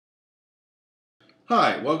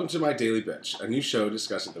Hi, welcome to My Daily Bitch, a new show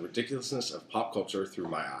discussing the ridiculousness of pop culture through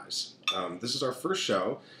my eyes. This is our first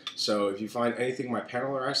show, so if you find anything my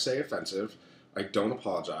panel or I say offensive, I don't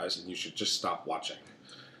apologize, and you should just stop watching.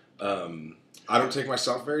 I don't take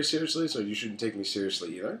myself very seriously, so you shouldn't take me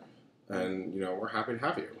seriously either. And, we're happy to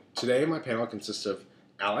have you. Today, my panel consists of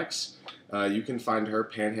Alex. You can find her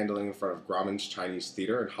panhandling in front of Grauman's Chinese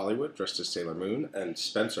Theater in Hollywood, dressed as Sailor Moon. And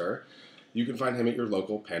Spencer, you can find him at your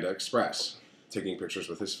local Panda Express, taking pictures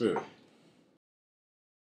with his food.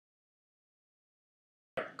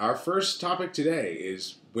 Our first topic today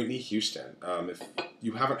is Whitney Houston. If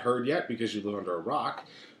you haven't heard yet because you live under a rock,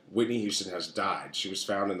 Whitney Houston has died. She was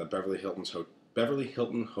found in the Beverly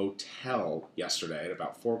Hilton Hotel yesterday at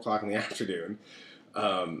about 4 o'clock in the afternoon.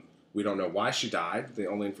 We don't know why she died. The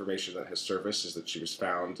only information that has surfaced is that she was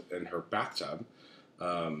found in her bathtub.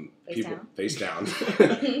 Face down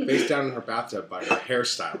in her bathtub by her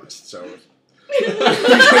hairstylist. So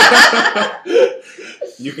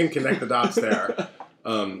you can connect the dots there.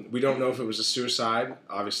 We don't know if it was a suicide.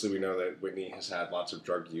 Obviously, we know that Whitney has had lots of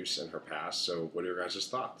drug use in her past. So what are your guys'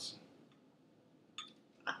 thoughts?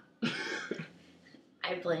 I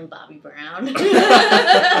blame Bobby Brown.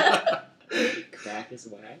 Crack is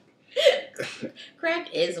whack.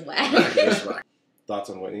 Crack is whack. Thoughts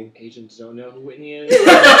on Whitney? Asians don't know who Whitney is.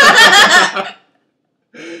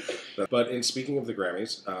 But in speaking of the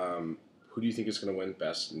Grammys, who do you think is going to win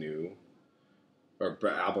Best New or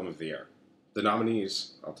Album of the Year? The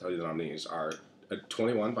nominees, I'll tell you the nominees, are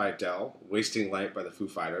 21 by Adele, Wasting Light by the Foo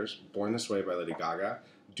Fighters, Born This Way by Lady Gaga,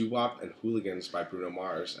 Doo Wop and Hooligans by Bruno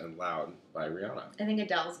Mars, and Loud by Rihanna. I think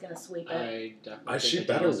Adele's going to sweep it. She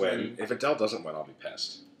better win. If Adele doesn't win, I'll be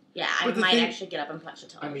pissed. Yeah, I might actually get up and punch the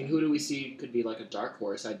television. I mean, who do we see could be like a dark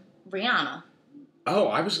horse? Rihanna. Oh,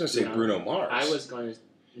 I was going to say Bruno Mars. I was going to...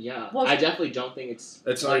 Yeah, well, I definitely don't think it's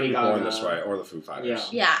not going to be Born This Way or the Foo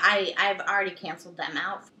Fighters. Yeah, I've already canceled them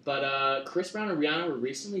out. But Chris Brown and Rihanna were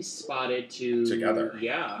recently spotted together.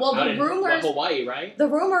 Yeah. Well, the rumors... Hawaii, right? The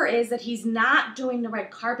rumor is that he's not doing the red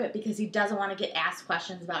carpet because he doesn't want to get asked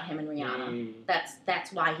questions about him and Rihanna.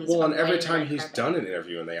 That's why he's... Well, and every time he's done an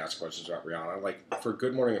interview and they ask questions about Rihanna, like for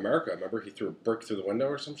Good Morning America, remember he threw a brick through the window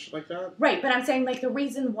or some shit like that? Right, but I'm saying like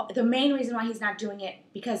the main reason why he's not doing it,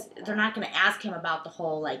 because they're not going to ask him about the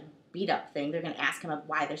whole like beat up thing. They're going to ask him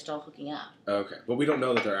why they're still hooking up. Okay. But we don't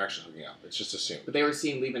know that they're actually hooking up. It's just assumed. But they were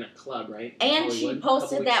seen leaving a club, right? And she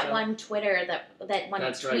posted that one Twitter, that one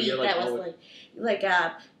tweet that was like,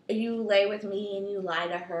 you lay with me and you lie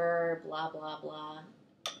to her, blah, blah, blah.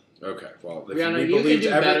 Okay. Well,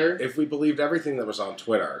 Rihanna, if we believed everything that was on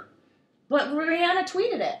Twitter. But Rihanna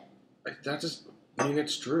tweeted it.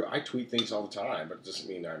 It's true. I tweet things all the time, but it doesn't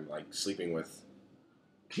mean I'm like sleeping with...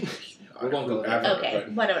 We won't go there. Okay,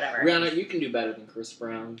 whatever. Rihanna, you can do better than Chris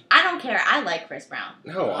Brown. I don't care. I like Chris Brown.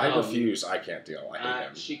 No, I refuse. I can't deal. I hate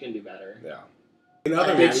him. She can do better. Yeah. In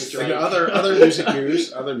other music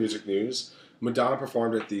news, Madonna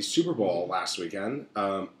performed at the Super Bowl last weekend.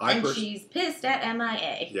 She's pissed at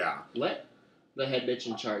MIA. Yeah. Let the head bitch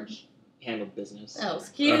in charge handle business. Oh,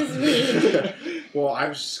 excuse me. Well, I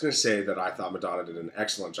was just going to say that I thought Madonna did an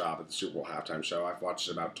excellent job at the Super Bowl halftime show. I've watched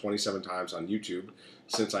it about 27 times on YouTube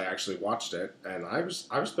since I actually watched it, and I was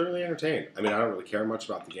thoroughly entertained. I mean, I don't really care much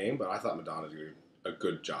about the game, but I thought Madonna did a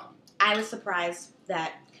good job. I was surprised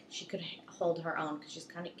that she could hold her own because she's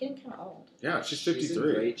getting kind of old. Yeah, she's 53. She's in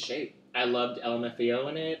great shape. I loved LMFAO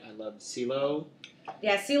in it. I loved CeeLo.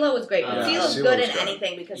 Yeah, CeeLo was great. CeeLo's good in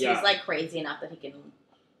anything because he's like crazy enough that he can...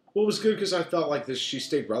 Well, it was good because I felt like she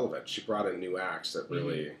stayed relevant. She brought in new acts that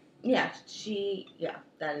really... Yeah,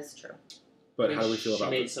 that is true. But how do we feel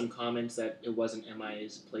about it? She made some comments that it wasn't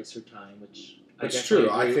MIA's place or time, which it's true.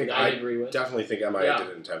 I agree with. Definitely think MIA did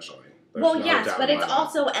it intentionally. Yes, but it's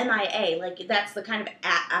also MIA. Like, that's the kind of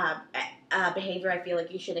behavior I feel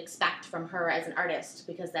like you should expect from her as an artist,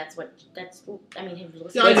 because I know,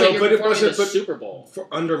 but it wasn't Super Bowl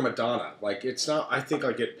under Madonna. Like, it's not. I think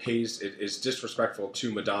like it is disrespectful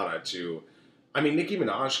to Madonna to. I mean, Nicki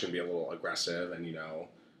Minaj can be a little aggressive and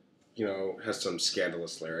has some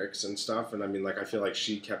scandalous lyrics and stuff. And I mean, like, I feel like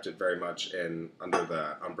she kept it very much under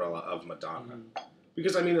the umbrella of Madonna. Mm-hmm.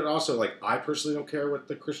 Because, I mean, it also, like, I personally don't care what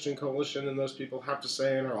the Christian Coalition and those people have to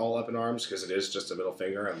say and are all up in arms, because it is just a middle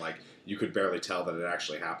finger, and, like, you could barely tell that it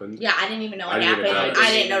actually happened. Yeah, I didn't even know what happened.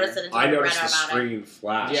 I didn't notice it until I read about it. I noticed the screen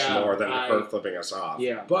flash more than her flipping us off.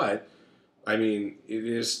 Yeah. But, I mean,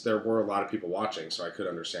 there were a lot of people watching, so I could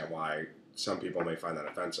understand why some people may find that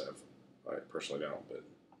offensive. I personally don't, but...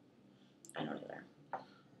 I don't either.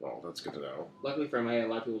 Well, that's good to know. Luckily for MIA, a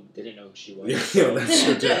lot of people didn't know who she was. Yeah, that's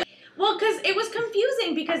true too. Well, because it was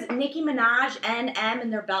confusing because Nicki Minaj, NM,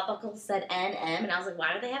 and their belt buckles said NM, and I was like,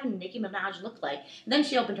 why do they have Nicki Minaj look like? And then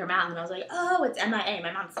she opened her mouth, and I was like, oh, it's MIA.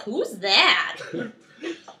 My mom's, who's that?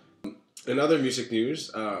 In other music news,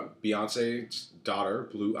 Beyonce's daughter,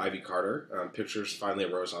 Blue Ivy Carter, pictures finally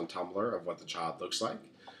arose on Tumblr of what the child looks like,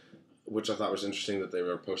 which I thought was interesting that they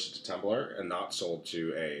were posted to Tumblr and not sold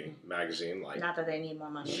to a magazine. Like, Not that they need more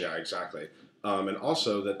money. Yeah, exactly. And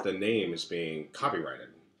also that the name is being copyrighted.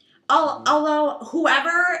 Although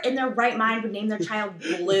whoever in their right mind would name their child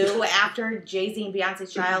Blue after Jay-Z and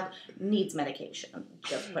Beyonce's child needs medication.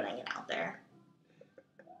 Just putting it out there.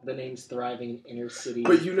 The name's thriving in inner city.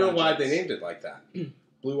 But you know why they named it like that.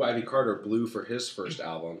 Blue Ivy Carter, Blue for his first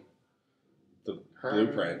album, The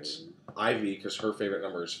Blueprint. Ivy, because her favorite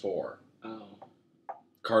number is 4. Oh.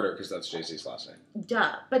 Carter, because that's Jay-Z's last name.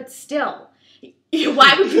 Duh. But still,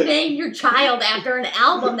 why would you name your child after an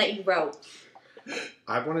album that you wrote?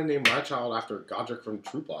 I want to name my child after Godric from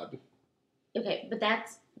True Blood. Okay, but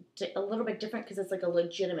that's a little bit different because it's like a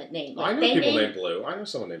legitimate name. Like, I know people named Blue. I know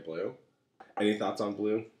someone named Blue. Any thoughts on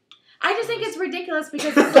Blue? I just think it's ridiculous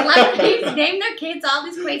because celebrities name their kids all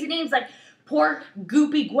these crazy names. Like, poor,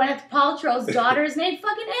 goopy Gwyneth Paltrow's daughter is named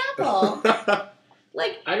fucking Apple.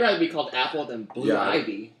 Like, I'd rather be called Apple than Blue Yeah.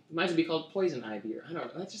 Ivy. It might as well be called Poison Ivy. Or I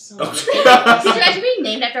don't know. That just sounds should I be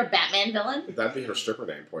named after a Batman villain? That'd be her stripper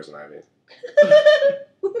name, Poison Ivy.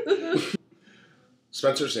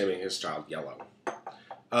 Spencer's naming his child Yellow.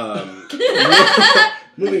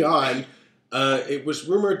 Moving on. It was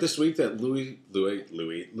rumored this week that Louis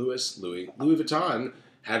Vuitton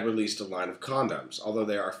had released a line of condoms. Although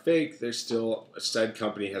they are fake, they're still, said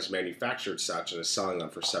company has manufactured such and is selling them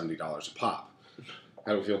for $70 a pop.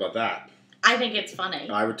 How do you feel about that? I think it's funny.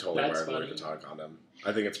 I would totally That's wear a Louis funny. Vuitton condom.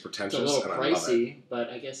 I think it's pretentious It's a little and I love it. pricey, but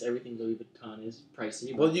I guess everything Louis Vuitton is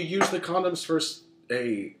pricey. Well, you use the condoms for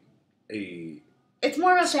a It's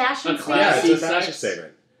more of a fashion A statement. yeah, it's a Classy fashion sex.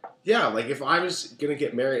 statement. Yeah, like if I was gonna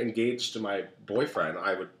get married, engaged to my boyfriend,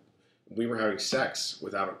 we were having sex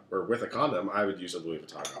with a condom, I would use a Louis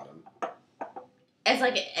Vuitton condom. It's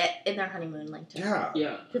like in their honeymoon link too. Yeah.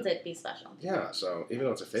 Yeah. Because it'd be special. Yeah, so even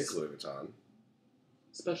though it's a fake Louis Vuitton.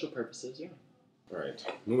 Special purposes, yeah. Alright.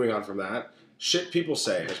 Moving on from that. Shit people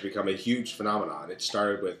say has become a huge phenomenon. It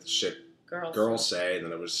started with shit girls say, and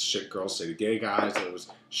then it was shit girls say to gay guys, and it was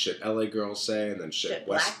shit LA girls say, and then shit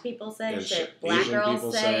West black people say, and shit shit black Asian girls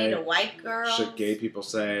people say say, to white girls. shit gay people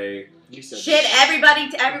say. You said Shit everybody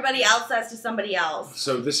to everybody else says to somebody else.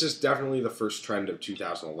 So this is definitely the first trend of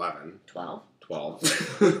 2011. 12.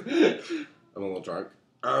 I'm a little drunk.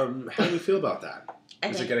 How do you feel about that? I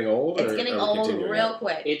Is it think getting old? it's or getting are we old continuing real it?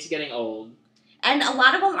 quick. It's getting old. And a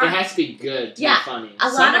lot of them It are. has to be good to Yeah, be funny. a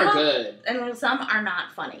lot Some of are them- good. And some are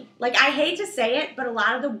not funny. Like, I hate to say it, but a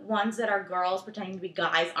lot of the ones that are girls pretending to be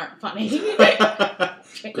guys aren't funny. There's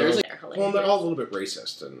They're hilarious. Well, they're all a little bit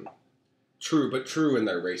racist and true in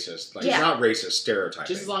their racist. Like, Yeah. it's not racist stereotyping.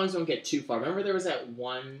 Just as long as we don't get too far. Remember there was that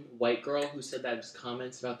one white girl who said that just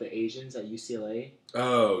comments about the Asians at UCLA?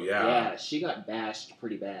 Oh, yeah. Yeah, she got bashed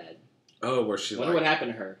pretty bad. Oh, where she Wonder what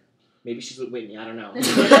happened to her. Maybe she's with Whitney, I don't know.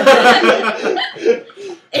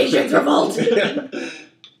 Asians revolt.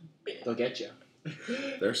 They'll get you.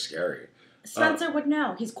 They're scary. Spencer would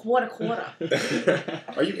know. He's quarter.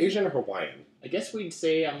 Are you Asian or Hawaiian? I guess we'd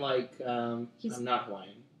say I'm like, He's- I'm not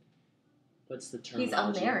Hawaiian. What's the term? He's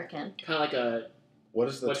American. Kind of like a, What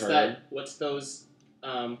is the what's term? that, what's those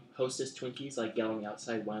Hostess Twinkies, like yellow on the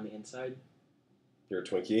outside, white on the inside? You're a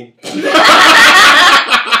Twinkie?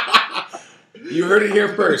 You heard it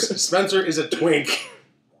here first. Spencer is a twink.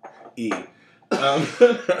 Twinkie.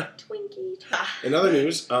 In other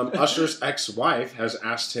news, Usher's ex-wife has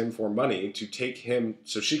asked him for money to take him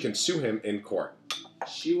so she can sue him in court.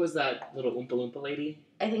 She was that little Oompa Loompa lady.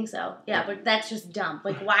 I think so. Yeah, but that's just dumb.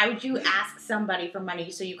 Like, why would you ask somebody for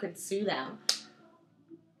money so you could sue them?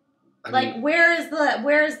 I Like, mean, where is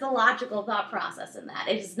the logical thought process in that?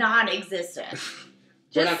 It is non-existent.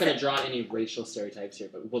 We're not going to draw any racial stereotypes here,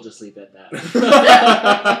 but we'll just leave it at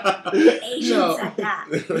that. Asians No. said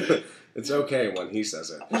that. It's okay when he says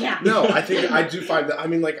it. Yeah. No, I think I do find that. I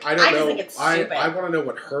mean, like, I don't I just know. think it's stupid. I want to know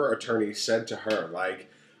what her attorney said to her. Like,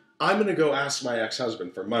 I'm going to go ask my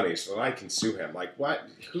ex-husband for money so that I can sue him. Like, what?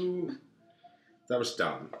 Who? That was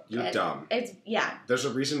dumb. You're dumb. Yeah. There's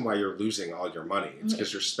a reason why you're losing all your money. It's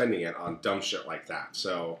because you're spending it on dumb shit like that.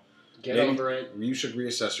 So Get maybe over it. You should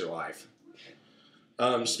reassess your life.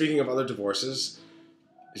 Speaking of other divorces,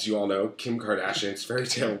 as you all know, Kim Kardashian's fairy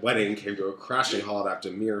tale wedding came to a crashing halt after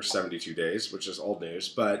mere 72 days, which is old news.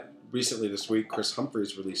 But recently this week, Chris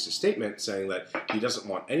Humphries released a statement saying that he doesn't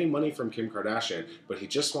want any money from Kim Kardashian, but he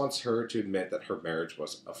just wants her to admit that her marriage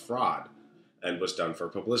was a fraud and was done for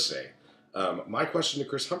publicity. My question to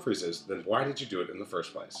Chris Humphries is, then why did you do it in the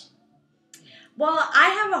first place? Well, I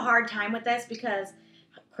have a hard time with this because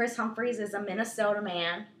Chris Humphries is a Minnesota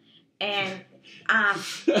man, and I'm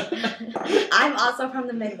also from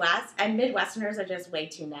the Midwest, and Midwesterners are just way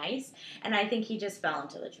too nice, and I think he just fell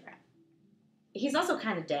into the trap. He's also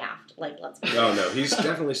kind of daft, like, let's be honest. Oh, no, he's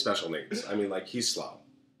definitely special needs. I mean, like, he's slow.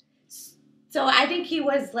 So I think he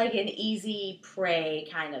was, like, an easy prey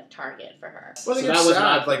kind of target for her. Well, I think it's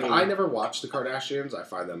sad. Like, I never watched the Kardashians. I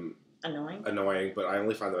find them annoying, but I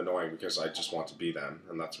only find them annoying because I just want to be them,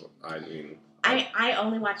 and that's what I mean. I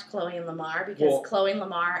only watch Chloe and Lamar because Chloe and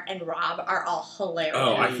Lamar and Rob are all hilarious.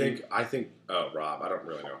 Oh, I think Rob. I don't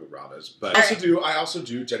really know who Rob is, but I also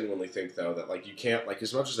do genuinely think though that like you can't like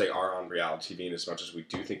as much as they are on reality TV and as much as we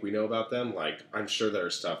do think we know about them, like I'm sure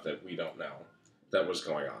there's stuff that we don't know that was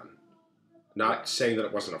going on. Not saying that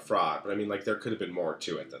it wasn't a fraud, but I mean like there could have been more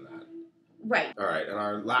to it than that. Right. All right, and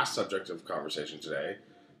our last subject of conversation today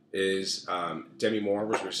is Demi Moore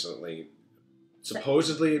was recently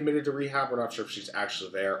supposedly admitted to rehab. We're not sure if she's actually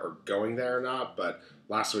there or going there or not, but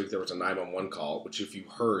last week there was a 911 call, which if you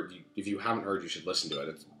haven't heard, you should listen to it.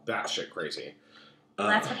 It's batshit crazy. Well,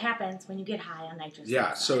 that's what happens when you get high on nitrous oxide.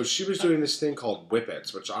 Yeah, so she was doing this thing called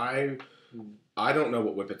Whippets, which I don't know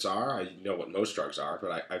what Whippets are. I know what most drugs are,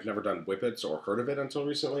 but I've never done Whippets or heard of it until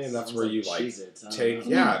recently, and that's where you like take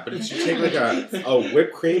but it's you take like a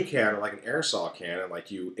whipped cream can or like an aerosol can and like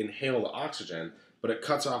you inhale the oxygen, but it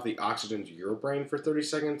cuts off the oxygen to your brain for 30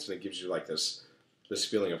 seconds, and it gives you like this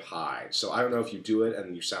feeling of high. So I don't know if you do it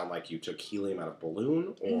and you sound like you took helium out of a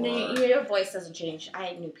balloon or... No, your voice doesn't change.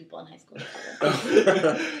 I knew people in high school.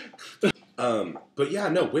 But yeah,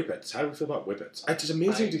 no, Whippets. How do you feel about Whippets? It's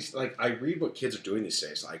amazing to, like, I read what kids are doing these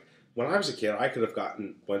days. Like, when I was a kid, I could have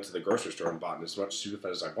went to the grocery store and bought as much Sudafed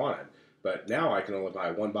as I wanted. But now I can only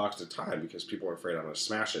buy one box at a time because people are afraid I'm going to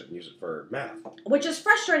smash it and use it for meth. Which is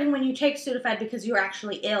frustrating when you take Sudafed because you're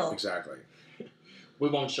actually ill. Exactly. We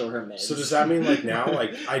won't show her meds. So does that mean like now,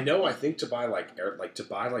 like I think to buy like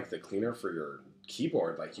the cleaner for your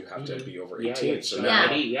keyboard, like you have to be over 18.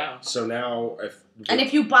 Yeah, So now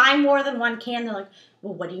if you buy more than one can, they're like,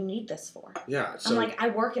 well, what do you need this for? Yeah. So, I'm like, I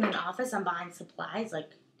work in an office. I'm buying supplies.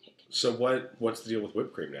 Like. So what's the deal with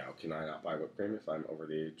whipped cream now? Can I not buy whipped cream if I'm under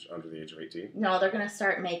the age of 18? No, they're gonna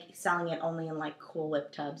start selling it only in like Cool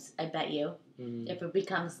Whip tubs. I bet you, if it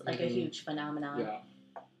becomes like a huge phenomenon. Yeah.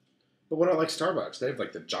 But what about like Starbucks? They have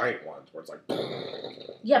like the giant ones where it's like.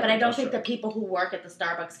 Yeah, but I don't think the people who work at the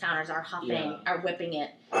Starbucks counters are are whipping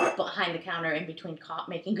it behind the counter in between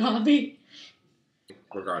making coffee.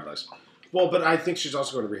 Regardless, well, but I think she's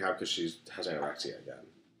also going to rehab because she has anorexia again.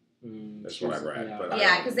 That's what I read. Yeah, but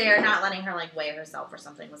because they are not letting her like weigh herself or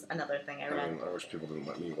something. Was another thing I read. I wish people didn't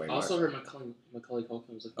let me weigh. Also, heard Macaulay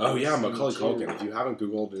Culkin was. Oh yeah, Macaulay Culkin. If you haven't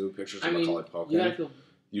Googled new pictures of Macaulay Culkin,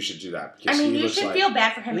 you should do that. I mean, you should feel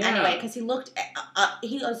bad for him anyway because he looked.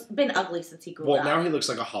 He's been ugly since he grew up. Well, now he looks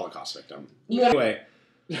like a Holocaust victim. Yeah. Anyway,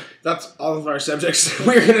 that's all of our subjects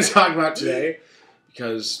we're going to talk about today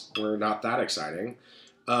because we're not that exciting.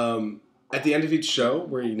 At the end of each show,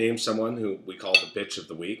 we name someone who we call the bitch of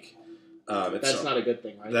the week. That's not a good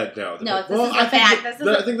thing, right? I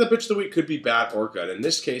think the bitch of the week could be bad or good. In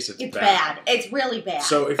this case, it's bad. It's really bad.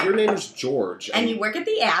 So if your name is George and you work at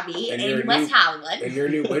the Abbey in West Hollywood, and you're a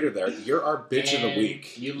new waiter there, you're our bitch of the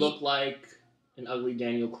week. You look like an ugly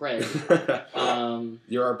Daniel Craig.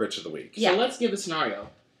 You're our bitch of the week. So let's give a scenario.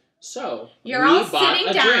 So you're all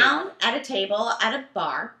sitting down at a table at a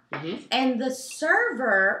bar, and the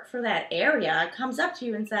server for that area comes up to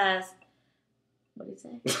you and says, what do you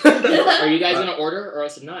say? Are you guys going to order or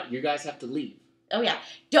else if not, you guys have to leave? Oh, yeah.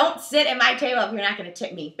 Don't sit at my table if you're not going to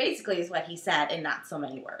tip me. Basically is what he said in not so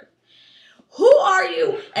many words. Who are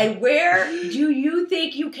you and where do you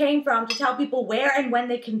think you came from to tell people where and when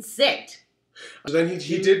they can sit? So then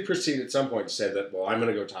he did proceed at some point to say that, well, I'm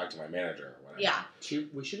going to go talk to my manager or whatever. Yeah.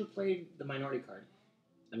 We should have played the minority card.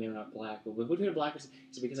 I mean, I'm not black, but would we have black? Is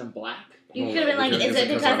it because I'm black? You could have been like, is it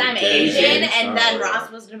because I'm Asian? And then Ross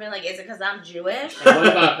was going to be like, is it because I'm Jewish? And what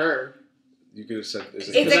about her? You could have said, is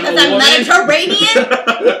it because I'm Mediterranean?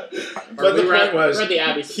 But the point was, the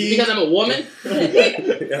Abbey. Because I'm a woman?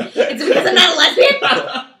 It's because I'm not a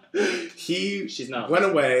lesbian? She's not went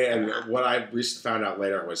away, and what I found out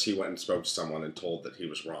later was he went and spoke to someone and told that he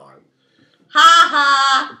was wrong. Ha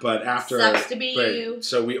ha! But after sucks to be you.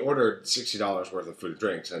 So we ordered $60 worth of food and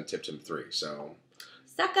drinks and tipped him $3. So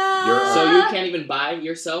Sucker. So you can't even buy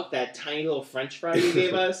yourself that tiny little French fry you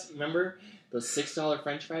gave us. Remember those $6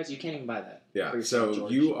 French fries? You can't even buy that. Yeah. For yourself, So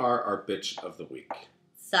George. you are our bitch of the week.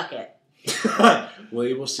 Suck it.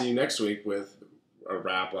 We will see you next week with a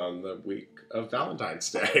wrap on the week of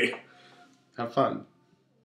Valentine's Day. Have fun.